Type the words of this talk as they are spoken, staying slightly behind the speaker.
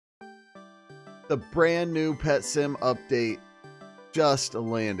The brand new Pet Sim update just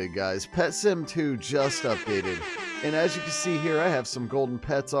landed, guys. Pet Sim 2 just updated. And as you can see here, I have some golden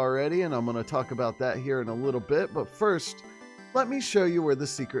pets already, and I'm going to talk about that here in a little bit. But first, let me show you where the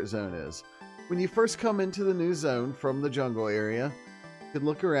secret zone is. When you first come into the new zone from the jungle area, you can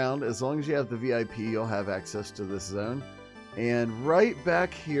look around. As long as you have the VIP, you'll have access to this zone. And right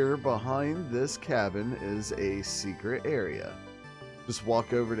back here behind this cabin is a secret area. Just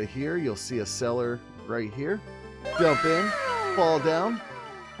walk over to here. You'll see a cellar right here. Jump in, fall down,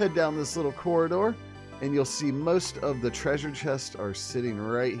 head down this little corridor, and you'll see most of the treasure chests are sitting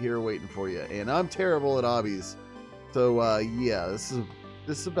right here waiting for you. And I'm terrible at obbies, so yeah, this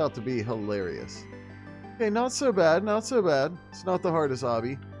is about to be hilarious. Okay, not so bad, not so bad. It's not the hardest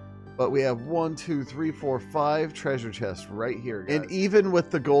obby. But we have 1, 2, 3, 4, 5 treasure chests right here, guys. And even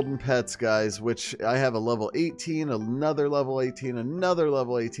with the golden pets, guys, which I have a level 18, another level 18, another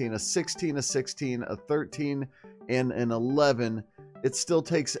level 18, a 16, a 16, a 13, and an 11, it still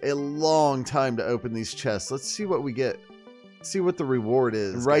takes a long time to open these chests. Let's see what we get. See what the reward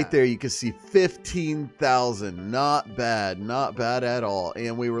is. Right there, you can see 15,000. Not bad. Not bad at all.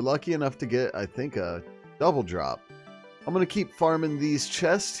 And we were lucky enough to get, I think, a double drop. I'm going to keep farming these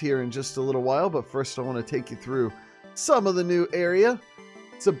chests here in just a little while, but first I want to take you through some of the new area.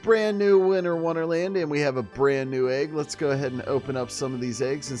 It's a brand new Winter Wonderland, and we have a brand new egg. Let's go ahead and open up some of these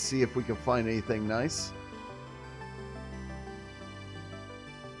eggs and see if we can find anything nice.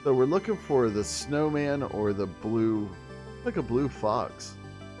 So we're looking for the snowman or the blue, like a blue fox.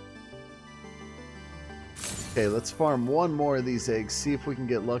 Okay, let's farm one more of these eggs, see if we can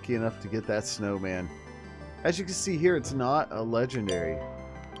get lucky enough to get that snowman. As you can see here, it's not a legendary.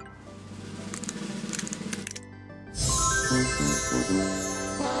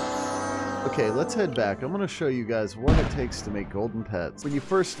 Okay, let's head back. I'm going to show you guys what it takes to make golden pets. When you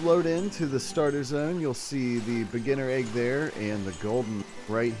first load into the starter zone, you'll see the beginner egg there and the golden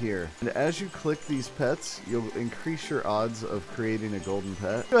right here. And as you click these pets, you'll increase your odds of creating a golden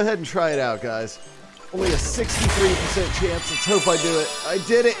pet. Go ahead and try it out, guys. Only a 63% chance. Let's hope I do it. I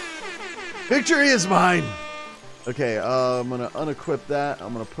did it! Victory is mine! Okay, I'm going to unequip that.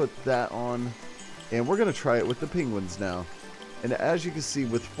 I'm going to put that on. And we're going to try it with the penguins now. And as you can see,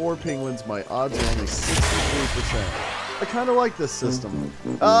 with 4 penguins, my odds are only 63%. I kind of like this system.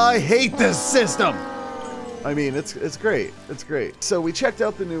 I hate this system! I mean, it's great. It's great. So we checked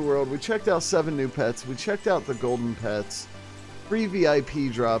out the new world. We checked out 7 new pets. We checked out the golden pets, free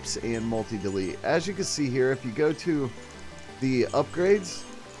VIP drops, and multi-delete. As you can see here, if you go to the upgrades,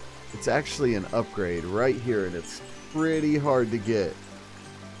 it's actually an upgrade right here, and it's pretty hard to get.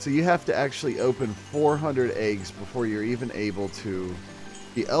 So you have to actually open 400 eggs before you're even able to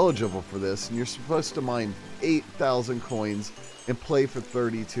be eligible for this. And you're supposed to mine 8,000 coins and play for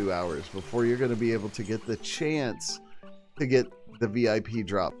 32 hours before you're going to be able to get the chance to get the VIP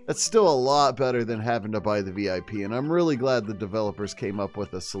drop. That's still a lot better than having to buy the VIP. And I'm really glad the developers came up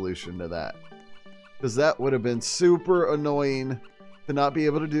with a solution to that, because that would have been super annoying to not be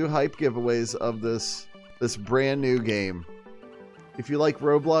able to do hype giveaways of this brand new game. If you like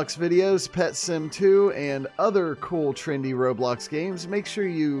Roblox videos, Pet Sim 2, and other cool trendy Roblox games, make sure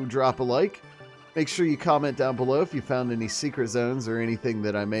you drop a like. Make sure you comment down below if you found any secret zones or anything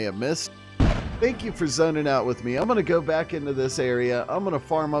that I may have missed. Thank you for zoning out with me. I'm going to go back into this area. I'm going to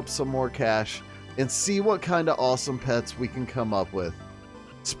farm up some more cash and see what kind of awesome pets we can come up with.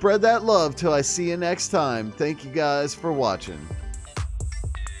 Spread that love till I see you next time. Thank you guys for watching.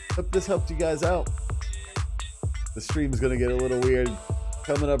 Hope this helped you guys out. The stream's gonna get a little weird.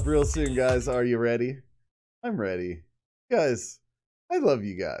 Coming up real soon, guys. Are you ready? I'm ready. Guys, I love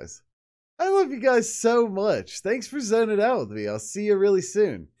you guys. I love you guys so much. Thanks for zoning out with me. I'll see you really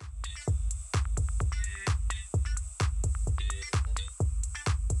soon.